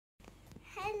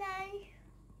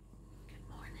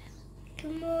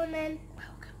Good morning.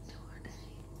 Welcome to our day.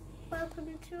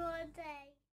 Welcome to our day.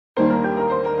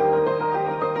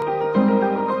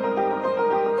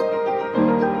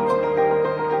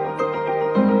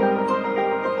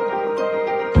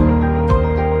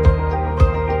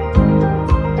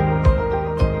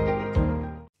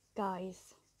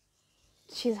 Guys,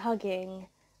 she's hugging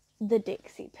the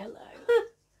Dixie pillow.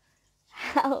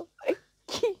 How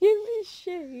cute is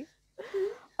she?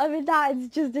 I mean, that is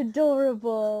just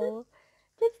adorable.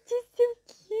 That's just so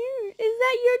cute. Is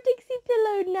that your Dixie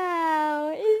pillow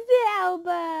now? Is it,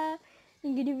 Alba?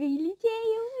 I'm gonna really tell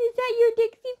you. Is that your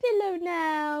Dixie pillow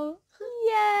now?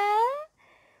 Yeah?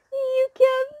 You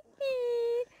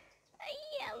comfy?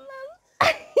 Yeah, Mom.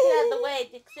 Get out of the way,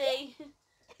 Dixie.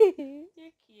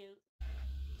 You're cute.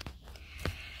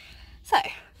 So,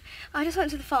 I just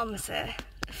went to the pharmacy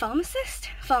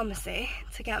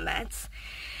to get meds,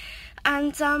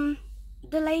 and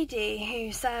the lady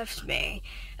who served me,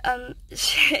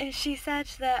 she said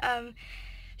that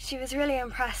she was really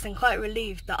impressed and quite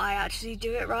relieved that I actually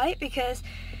do it right, because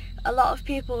a lot of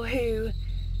people who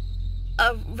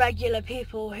are regular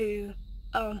people who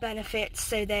are on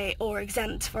benefits, or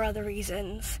exempt for other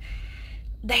reasons,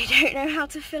 they don't know how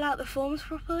to fill out the forms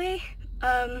properly.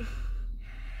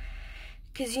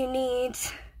 Because you need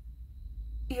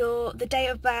the date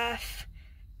of birth,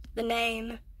 the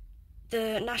name,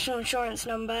 the national insurance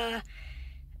number,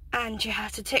 and you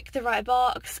have to tick the right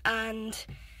box and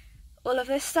all of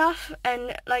this stuff.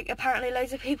 And like, apparently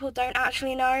loads of people don't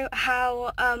actually know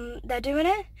how they're doing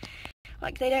it.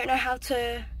 Like, they don't know how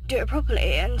to do it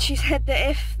properly. And she said that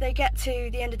if they get to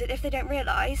the end of if they don't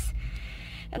realise,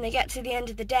 and they get to the end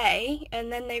of the day and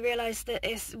then they realise that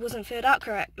it wasn't filled out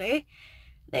correctly,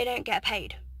 they don't get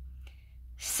paid.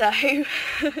 So,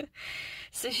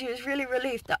 so she was really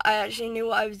relieved that I actually knew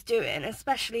what I was doing,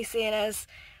 especially seeing as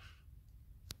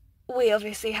we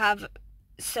obviously have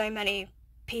so many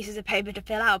pieces of paper to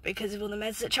fill out because of all the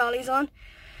meds that Charlie's on.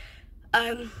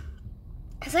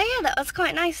 So yeah, that was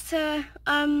quite nice to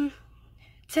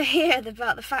hear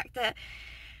about the fact that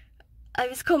I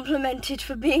was complimented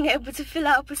for being able to fill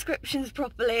out prescriptions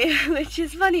properly, which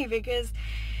is funny because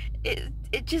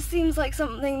it just seems like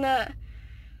something that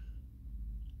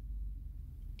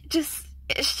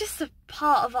it's just a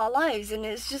part of our lives, and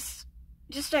it's just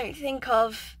don't think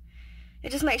of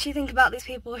it. Just makes you think about these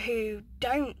people who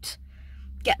don't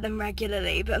get them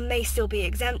regularly but may still be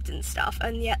exempt and stuff,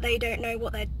 and yet they don't know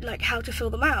what they're like, how to fill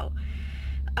them out.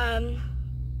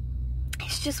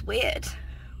 It's just weird,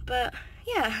 but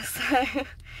yeah, so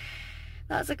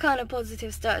that's a kind of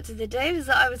positive start to the day, was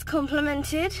that I was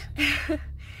complimented.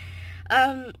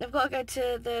 I've got to go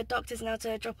to the doctor's now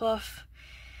to drop off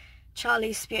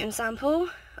Charlie's sputum sample.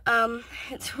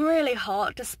 It's really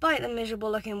hot, despite the miserable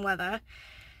looking weather.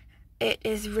 It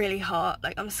is really hot,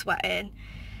 like I'm sweating,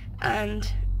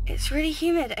 and it's really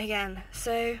humid again,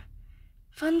 so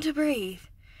fun to breathe.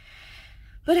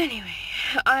 But anyway,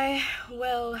 I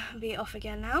will be off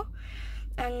again now,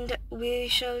 and we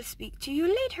shall speak to you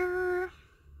later.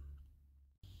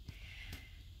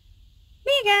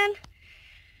 Me again.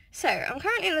 So, I'm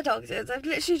currently in the doctor's. I've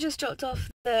literally just dropped off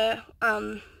the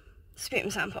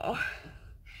sputum sample.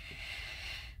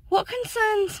 What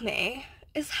concerns me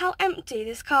is how empty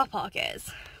this car park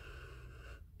is.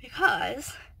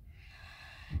 Because,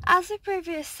 as I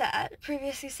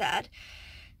previously said,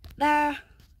 there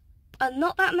are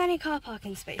not that many car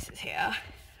parking spaces here.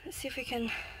 Let's see if we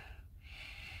can...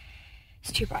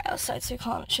 It's too bright outside, so I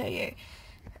can't show you.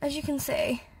 As you can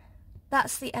see,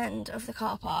 that's the end of the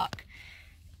car park.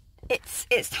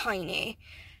 It's tiny,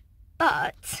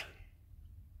 but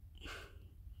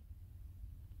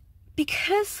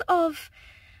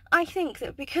I think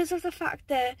that because of the fact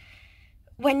that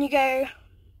when you go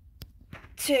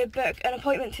to book an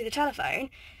appointment through the telephone,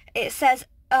 it says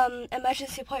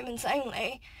emergency appointments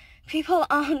only, people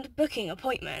aren't booking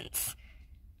appointments,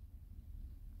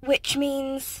 which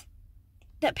means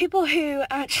that people who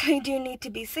actually do need to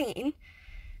be seen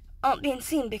aren't being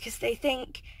seen because they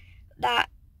think that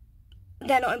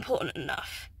they're not important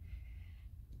enough.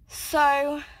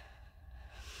 So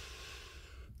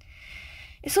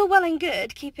it's all well and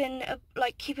good keeping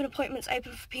appointments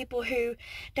open for people who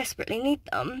desperately need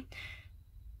them,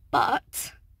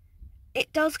 but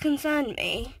it does concern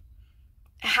me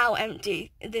how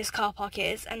empty this car park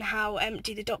is and how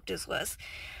empty the doctor's was,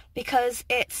 because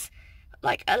it's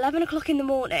like 11 o'clock in the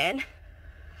morning.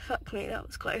 Fuck me, that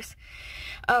was close.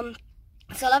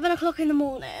 It's 11 o'clock in the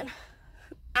morning,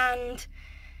 and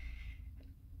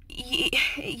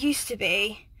it used to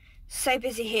be so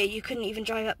busy here you couldn't even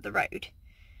drive up the road,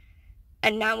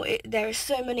 and now there are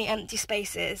so many empty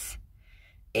spaces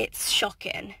it's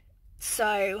shocking.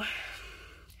 So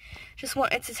just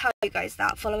wanted to tell you guys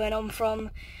that, following on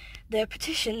from the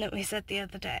petition that we said the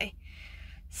other day.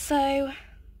 So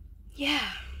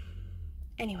yeah,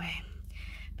 anyway,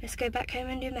 let's go back home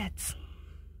and do meds.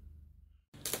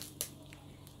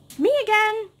 Me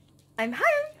again. I'm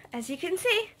home, as you can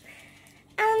see.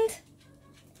 And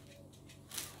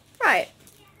right,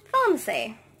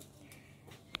 pharmacy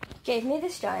gave me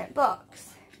this giant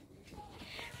box,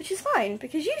 which is fine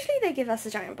because usually they give us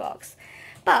a giant box.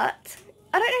 But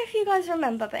I don't know if you guys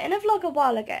remember, but in a vlog a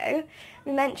while ago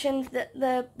we mentioned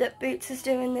that Boots is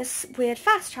doing this weird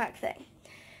fast track thing,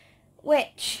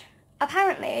 which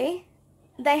apparently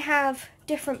they have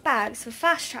different bags for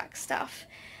fast track stuff.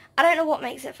 I don't know what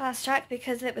makes it fast track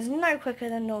because it was no quicker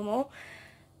than normal,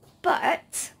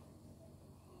 but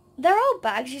their old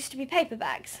bags used to be paper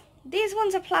bags. These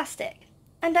ones are plastic,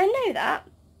 and I know that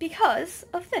because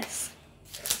of this.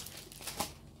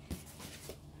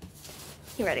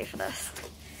 You ready for this?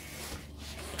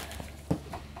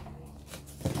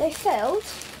 They filled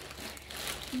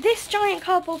this giant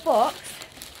cardboard box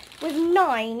with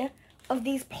 9 of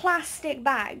these plastic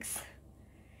bags.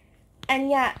 And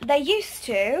yet they used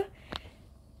to,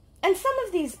 and some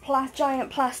of these giant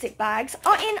plastic bags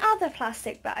are in other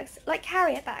plastic bags, like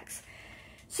carrier bags.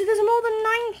 So there's more than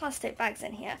 9 plastic bags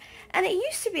in here. And it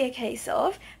used to be a case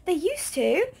of, they used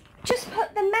to just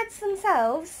put the meds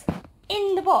themselves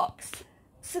in the box.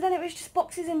 So then it was just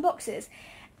boxes in boxes.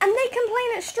 And they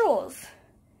complain at straws,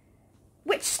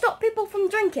 which stop people from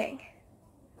drinking.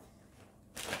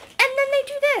 And then they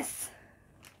do this.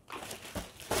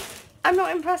 I'm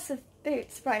not impressed with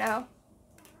Boots right now.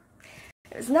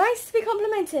 It was nice to be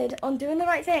complimented on doing the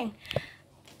right thing,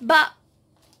 but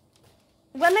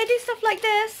when they do stuff like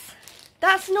this,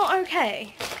 that's not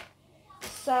okay.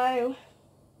 So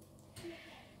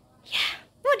yeah,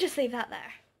 we'll just leave that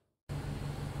there.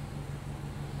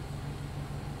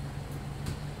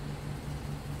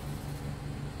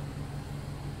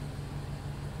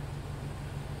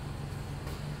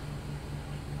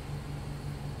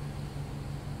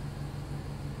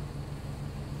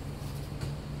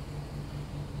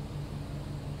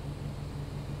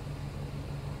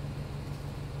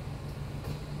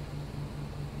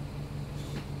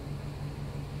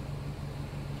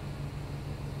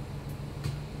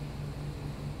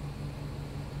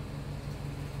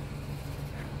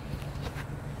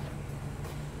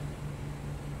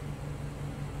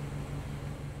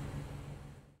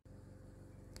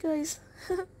 Guys,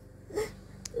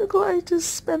 look what I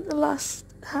just spent the last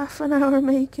half an hour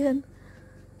making.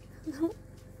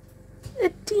 A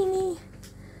teeny,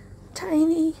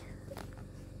 tiny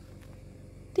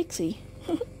Dixie.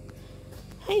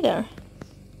 Hey there.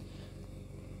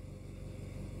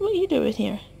 What are you doing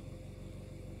here?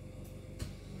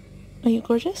 Are you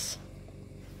gorgeous?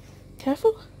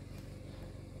 Careful.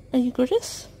 Are you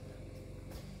gorgeous?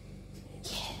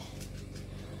 Yeah.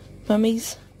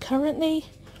 Mummy's currently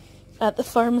at the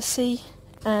pharmacy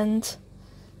and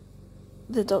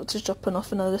the doctor's dropping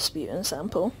off another sputum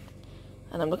sample,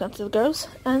 and I'm looking after the girls,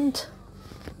 and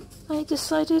I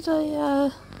decided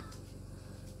am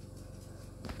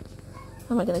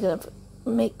I gonna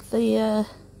make the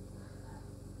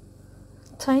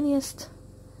tiniest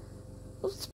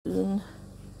spoon,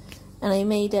 and I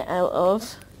made it out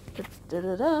of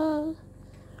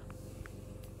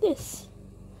this,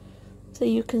 so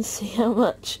you can see how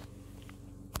much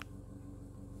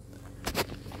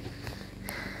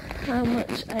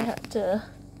I had to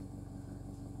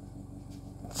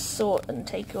sort and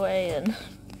take away and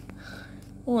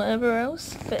whatever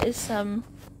else. But it's the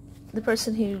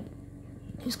person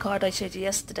whose card I showed you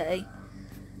yesterday,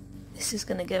 this is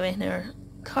gonna go in her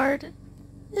card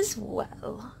as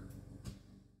well.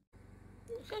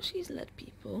 Look how she's led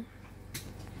people.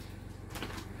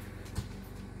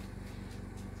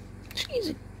 She's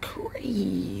a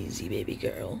crazy baby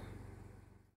girl.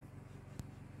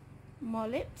 My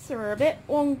lips are a bit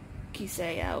wonky,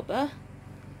 say Alba.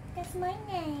 That's my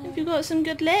name. Have you got some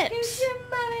good lips? Who's your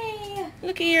mummy?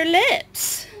 Look at your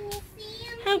lips. Can you see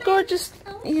them? How gorgeous.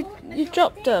 You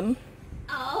dropped them.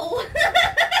 Oh.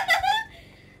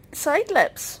 Side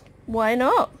lips. Why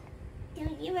not?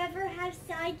 Don't you ever have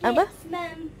side Abba? lips,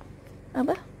 Mum?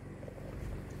 Abba?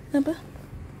 Abba?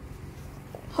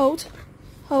 Hold.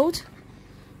 Hold.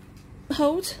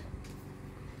 Hold.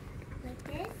 Like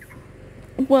this?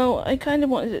 Well, I kind of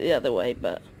wanted it the other way,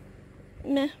 but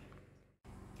meh.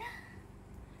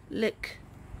 Look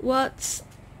what's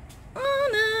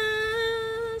on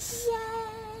us.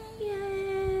 Yay!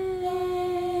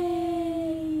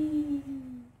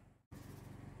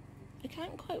 I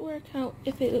can't quite work out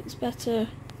if it looks better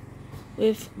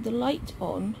with the light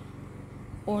on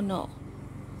or not.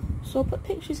 So I'll put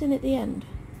pictures in at the end.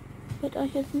 But I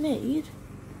have made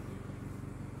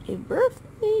a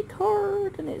birthday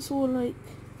card, and it's all like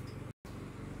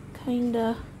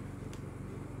kinda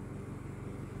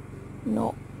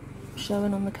not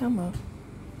showing on the camera.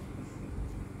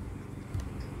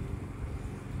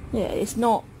 Yeah, it's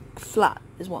not flat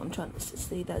is what I'm trying to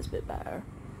see. That's a bit better.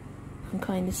 You can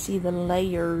kind of see the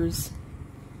layers.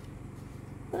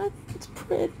 But I think it's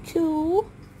pretty cool.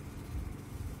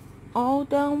 All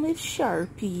done with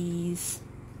Sharpies.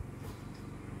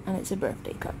 And it's a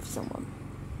birthday card for someone.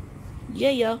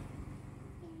 Yeah.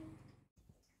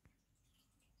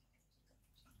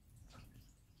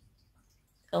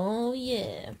 Oh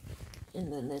yeah.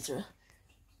 And then there's a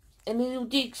little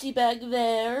Dixie bag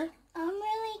there. I'm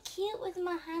really cute with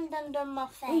my hand under my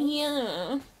face.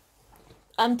 Yeah.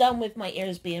 I'm done with my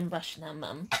ears being brushed now,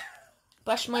 Mum.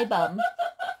 Brush my bum.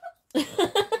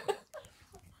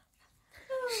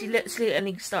 She literally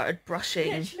only started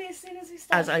brushing Literally as soon as we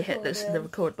started as I hit the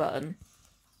record button.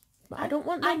 But I don't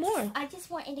want no more. I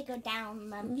just wanted to go down,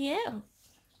 Mum. Yeah.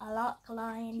 I like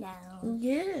lying down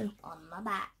Yeah. on my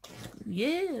back.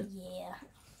 Yeah. Yeah.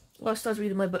 Whilst I was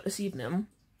reading my book this evening,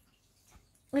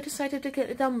 I decided to get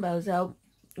the dumbbells out.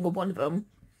 Well, one of them.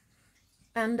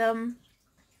 And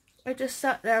I just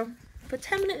sat there for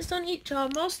 10 minutes on each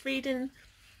arm whilst reading,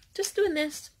 just doing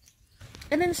this.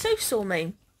 And then Soph saw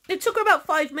me. It took her about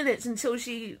 5 minutes until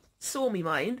she saw me,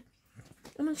 mind.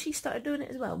 And then she started doing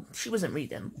it as well. She wasn't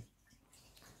reading,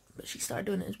 but she started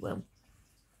doing it as well.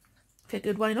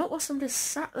 Figured, why not? Whilst I'm just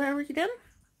sat there reading. Look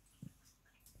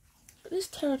at this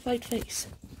terrified face.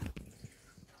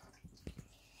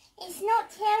 It's not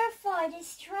terrified.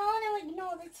 It's trying to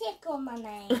ignore the tick on my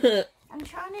name. I'm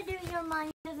trying to do your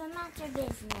mind of the matter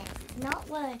business. It's not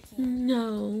working.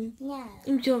 No. No.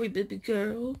 I'm sorry, baby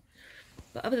girl.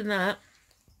 But other than that,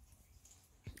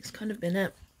 it's kind of been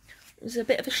it. It was a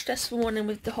bit of a stressful morning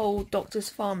with the whole doctor's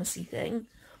pharmacy thing.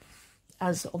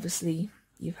 As obviously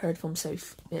you've heard from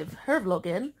Soph with her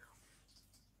vlogging.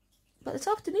 But this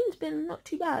afternoon's been not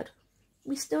too bad.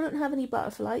 We still don't have any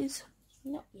butterflies.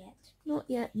 Not yet. Not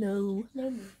yet, no. No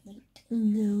movement.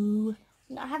 No.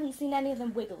 I haven't seen any of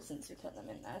them wiggle since we put them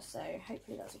in there, so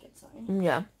hopefully that's a good sign.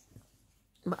 Yeah.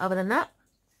 But other than that,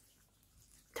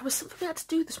 there was something we had to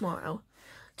do tomorrow.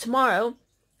 Tomorrow,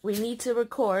 we need to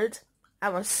record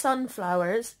our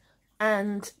sunflowers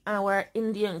and our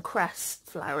Indian cress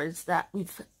flowers that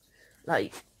we've,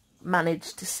 like,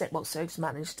 managed to save. Well, Soph's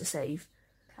managed to save.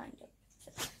 Kind of.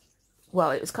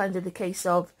 Well, it was kind of the case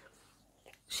of,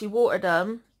 she watered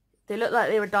them, they looked like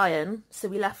they were dying, so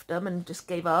we left them and just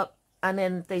gave up. And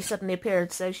then they suddenly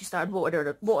appeared, so she started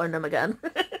watering them again.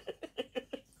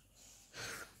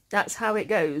 That's how it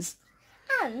goes.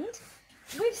 And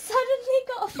we've suddenly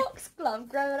got a foxglove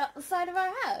growing up the side of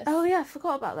our house. Oh yeah, I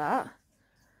forgot about that.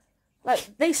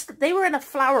 Like, they were in a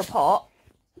flower pot.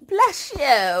 Bless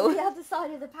you! We had the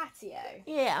side of the patio.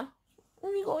 Yeah.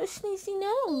 And you got a sneezy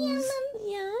nose.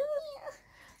 Yeah.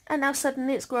 And now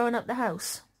suddenly it's growing up the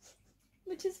house.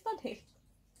 Which is funny.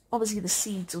 Obviously the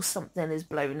seeds or something is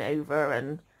blown over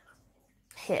and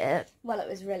hit it. Well, it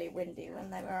was really windy when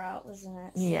they were out, wasn't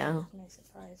it? So Yeah. no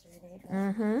surprise, really. But...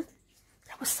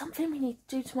 There was something we need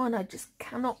to do tomorrow and I just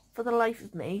cannot for the life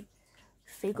of me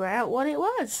figure out what it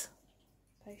was.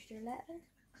 Post your letter?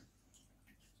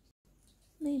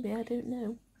 Maybe, I don't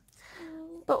know.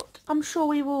 But I'm sure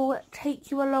we will take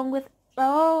you along with...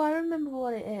 Oh, I remember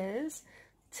what it is.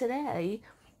 Today,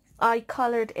 I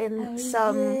coloured in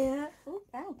some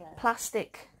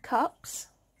plastic cups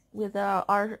with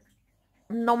our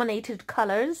nominated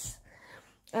colours.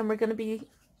 And we're going to be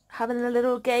having a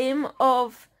little game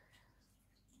of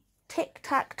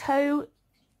tic-tac-toe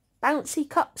bouncy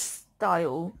cup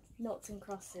style. Noughts and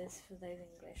crosses for those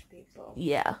English people.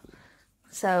 Yeah.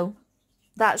 So,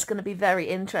 that's going to be very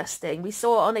interesting. We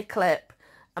saw it on a clip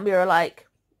and we were like,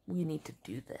 we need to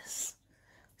do this.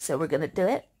 So we're going to do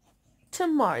it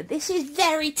tomorrow. This is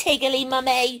very tiggly,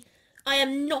 Mummy. I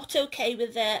am not okay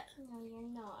with it. No, you're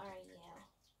not, are you?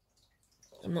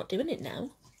 I'm not doing it now.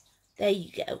 There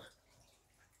you go.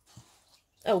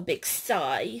 Oh, big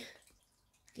sigh.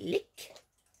 Lick.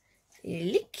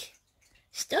 Lick.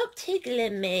 Stop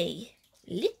tickling me.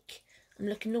 Lick. I'm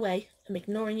looking away. I'm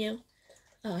ignoring you.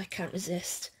 Oh, I can't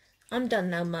resist. I'm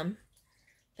done now, Mum.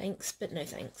 Thanks, but no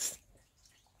thanks.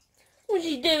 What's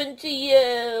she doing to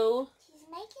you? She's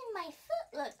making my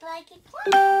foot look like a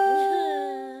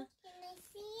clown. Can I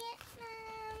see it,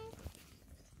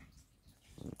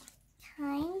 Mom?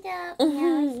 Kind of.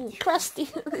 No, it's Crusty.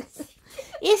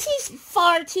 This is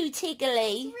far too tickly.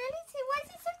 really too. Why is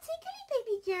it so tickly,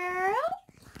 baby girl.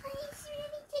 He's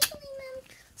really tickling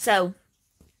them. So,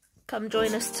 come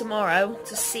join us tomorrow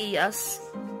to see us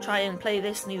try and play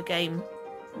this new game.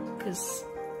 Because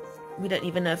we don't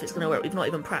even know if it's going to work. We've not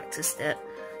even practiced it.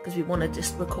 Because we want to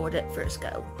just record it first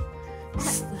go.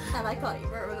 And I can't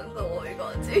even remember what we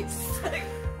got to do, so...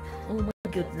 Oh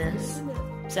my goodness.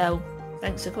 So,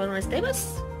 thanks for coming on this day,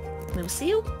 bus. We will see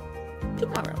you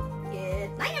tomorrow.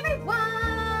 Good night, everyone!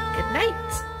 Good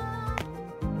night.